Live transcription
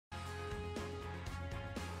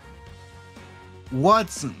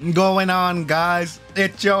What's going on, guys?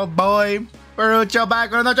 It's your boy Perucho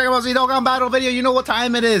back with another Dokkan Battle video. You know what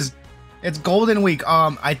time it is? It's Golden Week.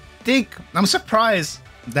 I think I'm surprised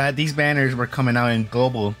that these banners were coming out in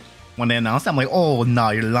global when they announced it. I'm like, oh no,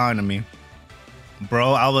 you're lying to me,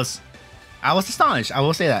 bro. I was astonished. I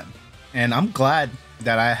will say that, and I'm glad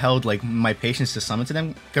that I held like my patience to summon to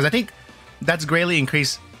them, because I think that's greatly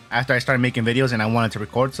increased after I started making videos and I wanted to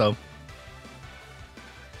record. So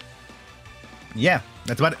yeah,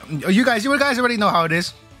 that's about it. You guys already know how it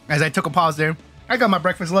is. As I took a pause there, I got my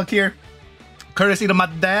breakfast look here, courtesy to my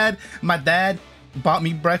dad. My dad bought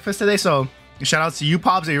me breakfast today, so shout out to you,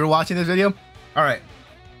 Pops, if you're watching this video. All right,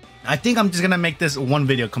 I think I'm just gonna make this one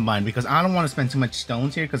video combined because I don't want to spend too much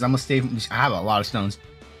stones here, because I'm gonna save. I have a lot of stones,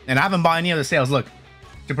 and I haven't bought any of the sales. Look,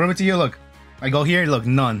 to prove it to you, look, I go here, look,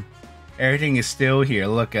 none. Everything is still here.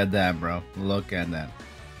 Look at that, bro. Look at that.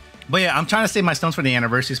 But yeah, I'm trying to save my stones for the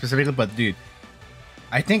anniversary specifically. But dude,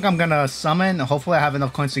 I think I'm gonna summon. Hopefully I have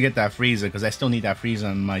enough coins to get that Frieza, because I still need that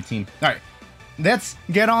Frieza on my team. Alright, let's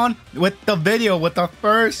get on with the video with the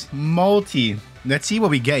first multi. Let's see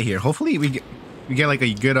what we get here. Hopefully we get like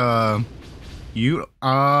a good no.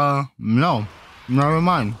 Never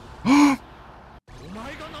mind.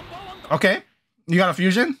 Okay. You got a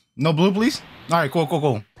fusion? No blue, please? Alright,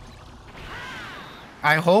 cool.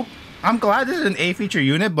 I hope. I'm glad this is an A feature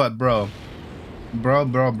unit, but bro.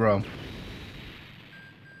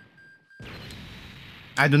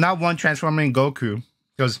 I do not want transforming Goku,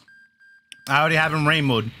 because I already have him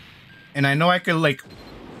rainbowed. And I know I could like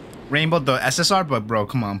rainbow the SSR, but bro,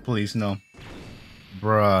 come on, please, no.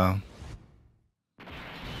 Bruh.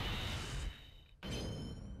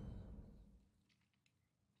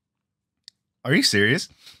 Are you serious?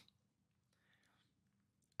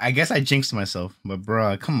 I guess I jinxed myself, but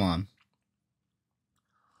bruh, come on.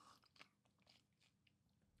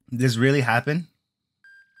 This really happened?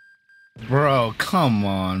 Bro, come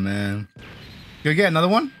on, man. Can we get another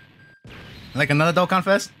one? Like another Dokkan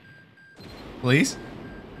Fest? Please?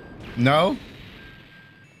 No?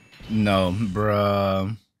 No,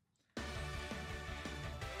 bruh.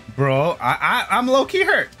 Bro, I'm low-key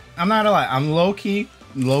hurt. I'm not gonna lie. I'm low-key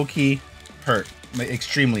hurt. Like,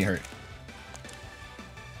 extremely hurt.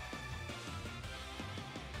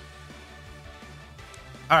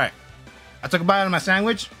 Alright. I took a bite out of my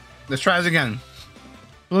sandwich. Let's try this again.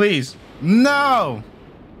 Please. No!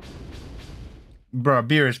 Bro,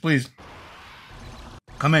 Beerus, please.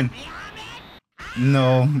 Come in.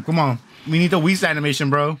 No, come on. We need the Whis animation,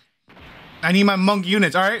 bro. I need my monk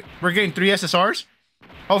units, alright? We're getting 3 SSRs.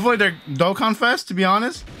 Hopefully they're Dokkan Fest, to be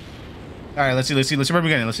honest. Alright, let's see where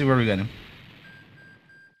we're getting.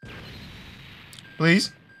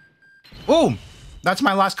 Please. Oh! That's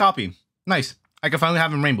my last copy. Nice. I can finally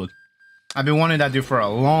have him rainbowed. I've been wanting that dude for a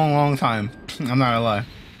long time. I'm not gonna lie.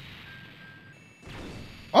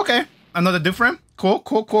 Okay, another different. Cool.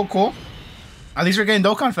 At least we're getting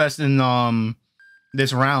Dokkan Fest in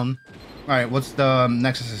this round. All right, what's the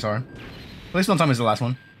next SSR? Please don't tell me it's the last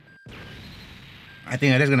one. I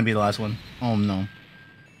think it is gonna be the last one. Oh no,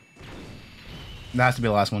 that has to be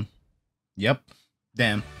the last one. Yep.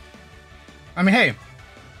 Damn. I mean, hey,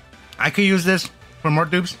 I could use this for more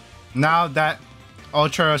dupes. Now that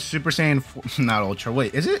Ultra Super Saiyan, not Ultra.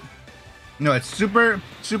 Wait, is it? No, it's Super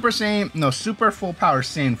Saiyan. No, Super Full Power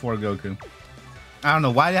Saiyan 4 Goku. I don't know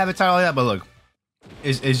why they have a title like that, but look,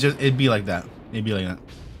 it's just it'd be like that. It'd be like that.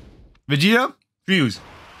 Vegeta, fuse.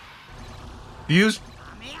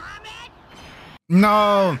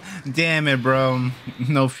 No, damn it, bro.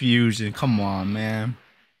 No fusion. Come on, man.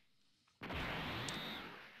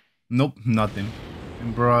 Nope, nothing,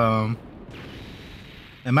 bro.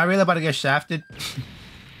 Am I really about to get shafted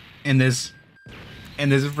in this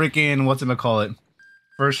freaking whatchamacallit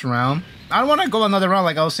first round? I don't want to go another round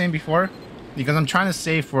like I was saying before, because I'm trying to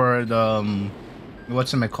save for the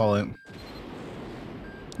whatchamacallit,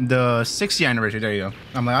 the 6th year anniversary. There you go.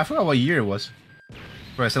 I'm like, I forgot what year it was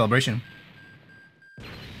for a celebration.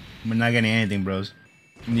 We're not getting anything, bros.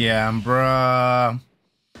 Yeah, bruh.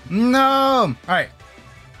 No. All right,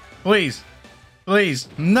 please.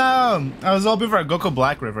 No. I was hoping for a Goku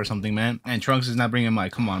Black River or something, man. And Trunks is not bringing my.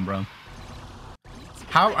 Come on, bro.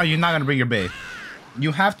 How are you not gonna bring your bae?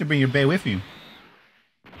 You have to bring your bae with you,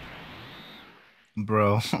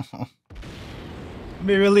 bro.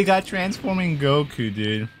 We really got transforming Goku,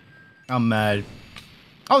 dude. I'm mad.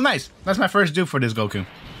 Oh, nice. That's my first dupe for this Goku.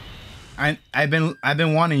 I've been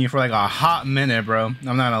wanting you for like a hot minute, bro.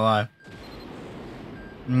 I'm not gonna lie.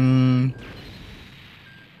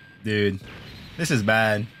 Dude, this is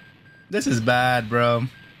bad. This is bad, bro.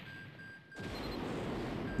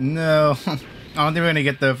 No. I don't think we're gonna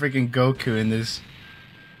get the freaking Goku in this.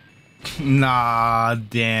 Nah,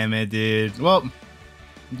 damn it, dude. Well,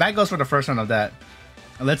 that goes for the first one of that.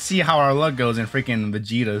 Let's see how our luck goes in freaking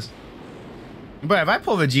Vegeta's. But if I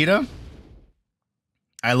pull Vegeta,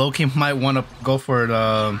 I low-key might want to go for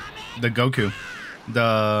the Goku.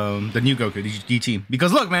 The new Goku, the GT.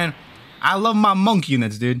 Because look, man, I love my monk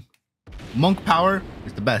units, dude. Monk power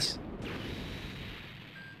is the best.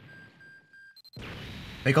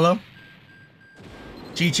 Piccolo?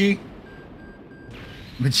 Chi-Chi?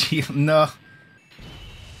 Vegeta, no.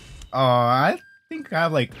 Oh, I think I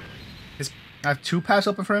have like... I have 2 paths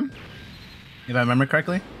open for him? If I remember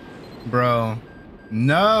correctly? Bro.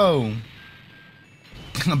 No!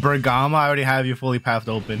 Bergama, I already have you fully pathed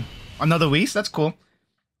open. Another Whis? That's cool.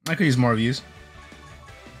 I could use more views.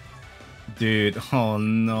 Dude, oh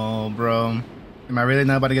no, bro. Am I really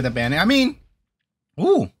not about to get the banning? I mean...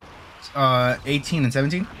 Ooh! 18 and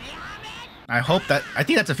 17? I hope that... I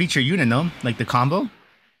think that's a feature unit, no? Like the combo?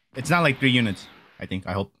 It's not like 3 units, I think.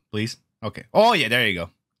 I hope, please. Okay. Oh yeah, there you go.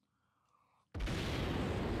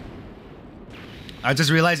 I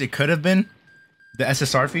just realized it could have been the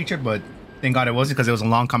SSR feature, but thank God it wasn't because it was a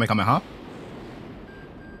long Kamehameha.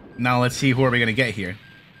 Now let's see who are we gonna get here,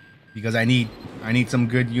 because I need some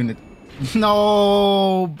good unit.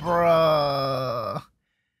 No, bruh.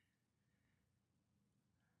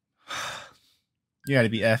 You gotta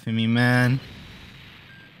be effing me, man.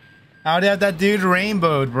 How'd have that dude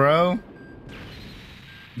rainbowed, bro?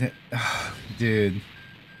 Dude.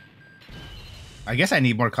 I guess I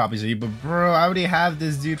need more copies of you, but bro, I already have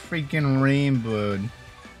this dude freaking rainbowed.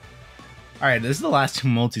 Alright, this is the last 2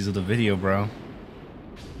 multis of the video, bro.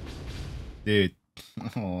 Dude.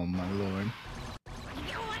 Oh my lord.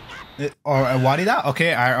 Or Wadi that?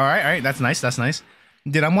 Okay, alright, that's nice, that's nice.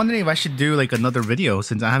 Dude, I'm wondering if I should do like another video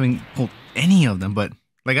since I haven't pulled any of them, but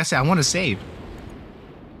like I said, I want to save.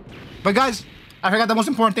 But guys, I forgot the most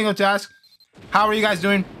important thing to ask. How are you guys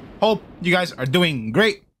doing? Hope you guys are doing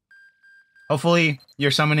great. Hopefully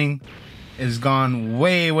your summoning is gone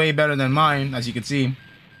way, way better than mine, as you can see.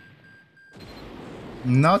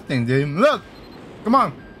 Nothing, dude. Look! Come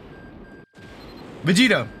on!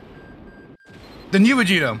 Vegeta. The new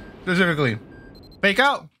Vegeta, specifically. Fake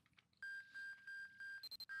out.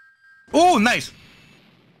 Oh, nice!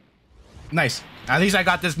 Nice. At least I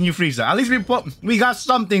got this new Frieza. At least we got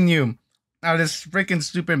something new out of this freaking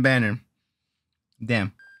stupid banner.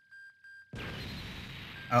 Damn.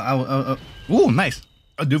 Ooh, nice.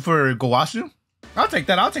 A dude for Gowasu? I'll take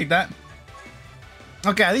that, I'll take that.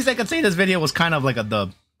 Okay, at least I could say this video was kind of like a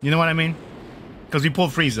dub. You know what I mean? Because we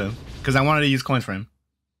pulled Frieza. Because I wanted to use coins for him.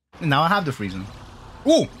 And now I have the Frieza.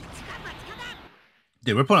 Ooh!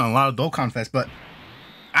 Dude, we're putting a lot of Dokkan Fest, but...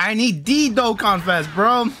 I need the Dokkan Fest,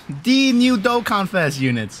 bro! The new Dokkan Fest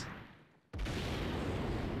units.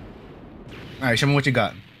 Alright, show me what you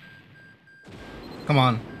got. Come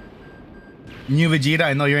on. New Vegeta,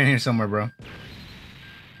 I know you're in here somewhere, bro.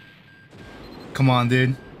 Come on,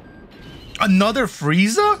 dude. Another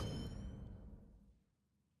Frieza?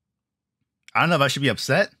 I don't know if I should be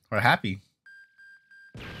upset or happy.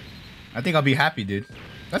 I think I'll be happy, dude.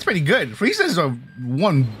 That's pretty good. Frieza is a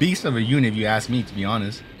one beast of a unit, if you ask me, to be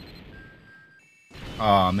honest.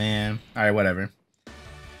 Oh man. Alright, whatever.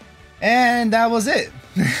 And that was it.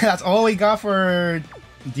 That's all we got for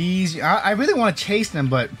these. I really want to chase them,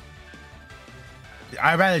 but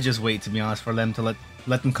I'd rather just wait, to be honest, for them to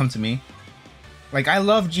let them come to me. Like, I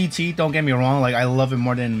love GT, don't get me wrong. Like, I love it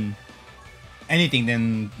more than anything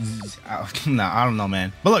than... Nah, I don't know,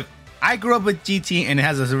 man. But look, I grew up with GT, and it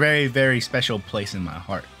has a very, very special place in my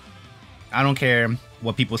heart. I don't care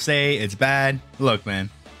what people say, it's bad. Look, man,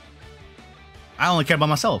 I only care about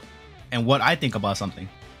myself and what I think about something,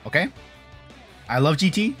 okay? I love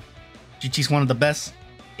GT. GT's one of the best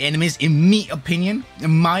animes, in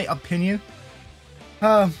my opinion.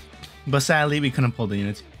 But sadly, we couldn't pull the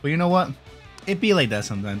units. But you know what? It be like that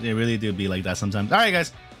sometimes. It really do be like that sometimes. Alright,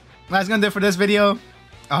 guys. That's gonna do it for this video.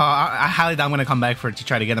 I highly doubt I'm gonna come back to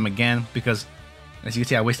try to get them again, because as you can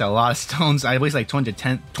see, I wasted a lot of stones. I wasted like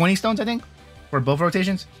 20 stones, I think, for both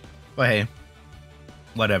rotations. But hey,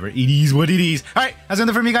 whatever. It is what it is. Alright, that's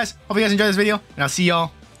gonna do it for me, guys. Hope you guys enjoyed this video, and I'll see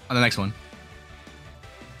y'all on the next one.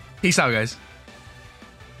 Peace out, guys.